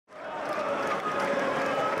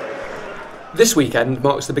This weekend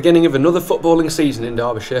marks the beginning of another footballing season in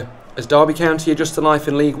Derbyshire, as Derby County adjust to life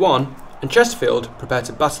in League One and Chesterfield prepare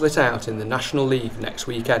to battle it out in the National League next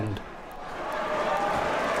weekend.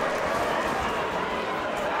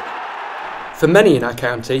 For many in our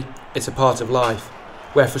county, it's a part of life,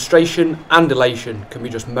 where frustration and elation can be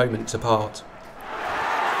just moments apart.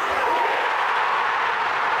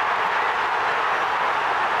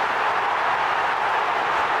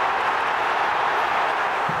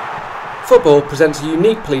 Football presents a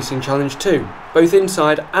unique policing challenge too, both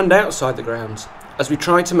inside and outside the grounds, as we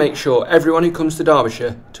try to make sure everyone who comes to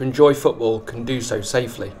Derbyshire to enjoy football can do so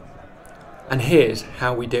safely. And here's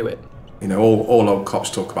how we do it. You know, all old cops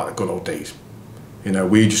talk about the good old days. You know,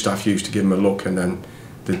 we just used to give them a look and then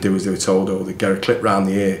they'd do as they were told, or they'd get a clip round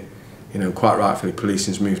the ear. You know, quite rightfully,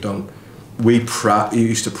 policing's moved on. We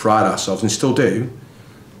used to pride ourselves, and still do,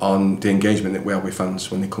 on the engagement that we have with fans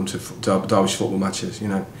when they come to Derbyshire football matches. You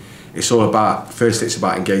know, it's all about, firstly it's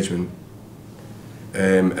about engagement,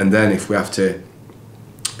 and then if we have to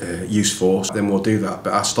use force, then we'll do that.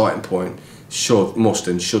 But our starting point must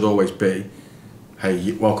and should always be,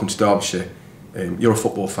 hey, welcome to Derbyshire. You're a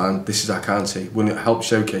football fan, this is our county. We'll help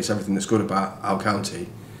showcase everything that's good about our county.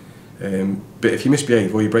 But if you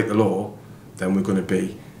misbehave or you break the law, then we're going to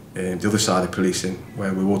be the other side of policing,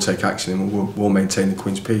 where we will take action and we'll maintain the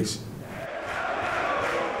Queen's peace.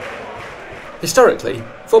 Historically,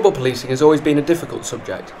 football policing has always been a difficult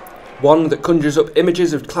subject, one that conjures up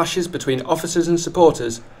images of clashes between officers and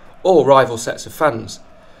supporters, or rival sets of fans.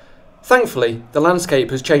 Thankfully, the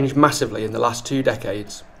landscape has changed massively in the last 2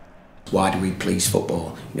 decades. Why do we police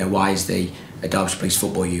football? You know, why is there a Derbyshire Police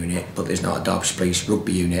football unit, but there's not a Derbyshire Police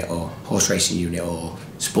rugby unit or horse racing unit or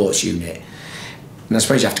sports unit? And I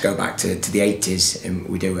suppose you have to go back to the 80s, and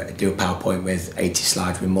we do a PowerPoint with 80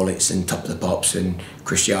 slides with mullets and top of the pops, and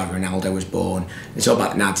Cristiano Ronaldo was born. It's all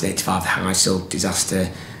about the 1985, the Heysel disaster,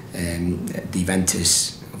 the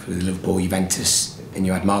Juventus, the Liverpool Juventus, and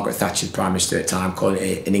you had Margaret Thatcher, the Prime Minister at the time, calling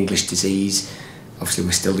it an English disease. Obviously,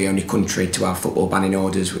 we're still the only country to have football banning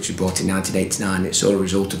orders, which was brought in 1989. It's all a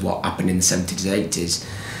result of what happened in the 70s and 80s.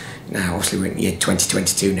 Now, obviously, we're in the year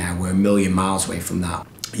 2022 now. We're a million miles away from that.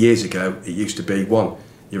 Years ago, it used to be, 1,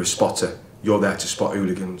 you're a spotter. You're there to spot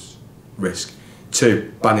hooligans. Risk.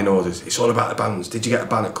 2, banning orders. It's all about the bans. Did you get a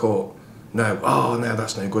ban at court? No. Oh, no,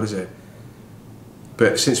 that's no good, is it?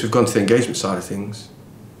 But since we've gone to the engagement side of things,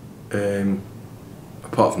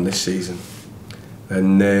 apart from this season,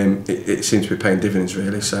 and it seems to be paying dividends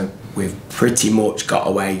really. So we've pretty much got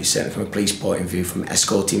away, certainly from a police point of view, from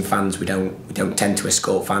escorting fans. We don't tend to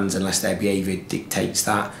escort fans unless their behaviour dictates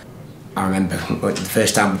that. I remember the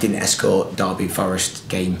first time we didn't escort Derby Forest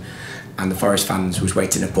game, and the Forest fans was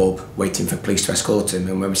waiting in a pub, waiting for police to escort them.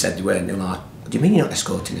 And when we said they weren't, they were like, "What do you mean you're not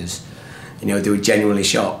escorting us?" You know, they were genuinely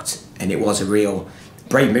shocked, and it was a real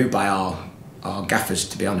brave move by our gaffers,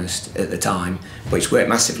 to be honest, at the time. But it's worked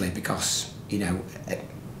massively because, you know,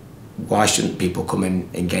 why shouldn't people come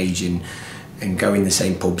and engage and go in the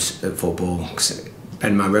same pubs at football?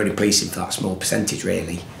 Depending on we're only policing for that small percentage,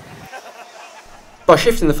 really. By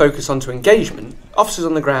shifting the focus onto engagement, officers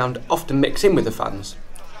on the ground often mix in with the fans.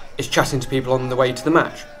 It's chatting to people on the way to the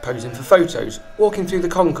match, posing for photos, walking through the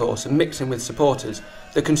concourse and mixing with supporters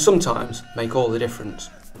that can sometimes make all the difference.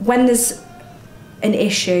 When there's an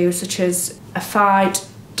issue such as a fight,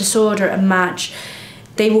 disorder at a match,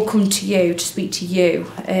 they will come to you to speak to you,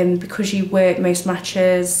 because you work most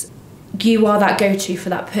matches. You are that go-to for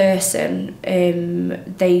that person.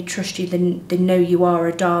 They trust you, they know you are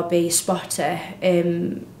a Derby spotter.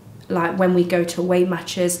 Like when we go to away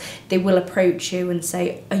matches, they will approach you and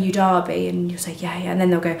say, "Are you Derby?" And you'll say, "Yeah, yeah," and then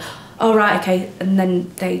they'll go, "Oh, right, okay," and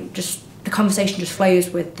then the conversation just flows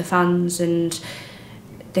with the fans, and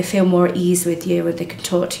they feel more at ease with you and they can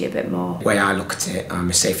talk to you a bit more. The way I look at it, I'm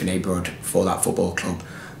a safer neighbourhood for that football club,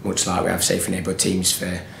 much like we have safer neighbourhood teams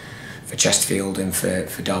for Chesterfield and for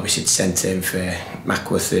Derby City Centre and for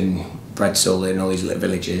Mackworth and Bredsall and all these little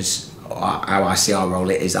villages. How I see our role,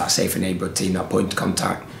 it is that safer neighbourhood team, that point of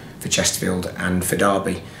contact for Chesterfield and for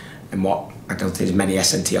Derby. And what I don't think there's many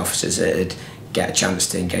SNT officers that'd get a chance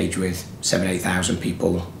to engage with 7,000-8,000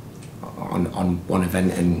 people on one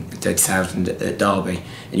event and 30,000 at Derby,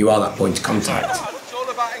 and you are that point of contact. It's all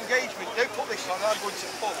about engagement. Don't put this on, I'm going to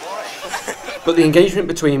the pub, alright? But the engagement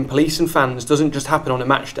between police and fans doesn't just happen on a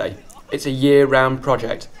match day. It's a year-round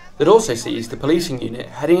project that also sees the policing unit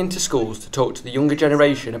heading into schools to talk to the younger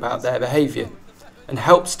generation about their behaviour and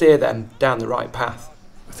help steer them down the right path.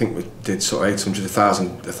 I think we did sort of 800,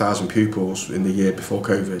 1,000 pupils in the year before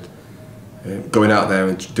COVID, going out there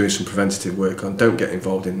and doing some preventative work on don't get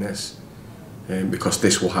involved in this, because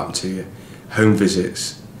this will happen to you. Home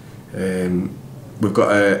visits, We've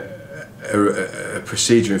got a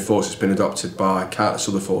procedure in force that's been adopted by countless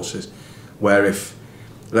other forces, where if,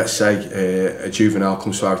 let's say, a juvenile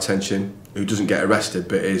comes to our attention who doesn't get arrested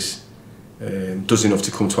but does enough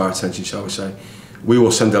to come to our attention, shall we say, we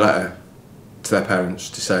will send a letter to their parents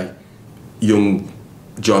to say, young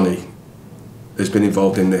Johnny has been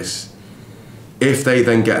involved in this. If they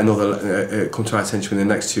then get another, come to our attention within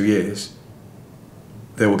the next 2 years,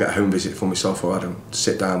 they will get a home visit from myself or Adam to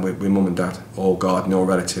sit down with mum and dad or guardian or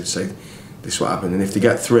relative to say this is what happened. And if they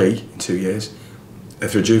get 3 in 2 years,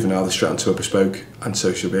 if they're a juvenile, they're straight onto a bespoke and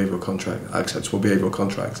social behavioural contract, acceptable behavioural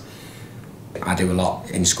contract. I do a lot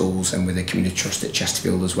in schools and with the community trust at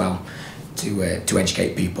Chesterfield as well to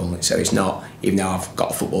educate people. So it's not, even though I've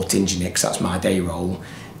got a football tinge in it, because that's my day role,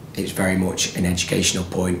 it's very much an educational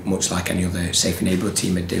point, much like any other safer neighbourhood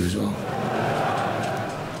team would do as well.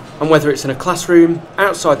 And whether it's in a classroom,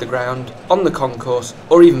 outside the ground, on the concourse,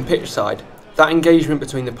 or even pitchside, that engagement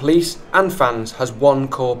between the police and fans has one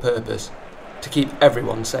core purpose: to keep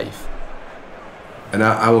everyone safe. And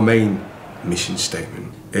our main mission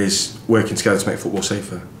statement is working together to make football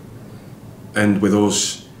safer. And with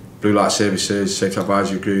us, Blue Light Services, Safety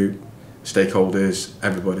Advisory Group, stakeholders,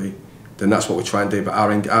 everybody, then that's what we try and do. But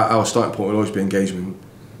our starting point will always be engagement.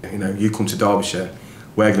 You know, you come to Derbyshire,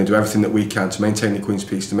 we're going to do everything that we can to maintain the Queen's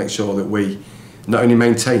Peace, to make sure that we not only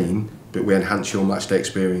maintain, but we enhance your matchday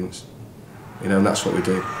experience. You know, and that's what we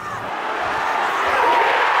do.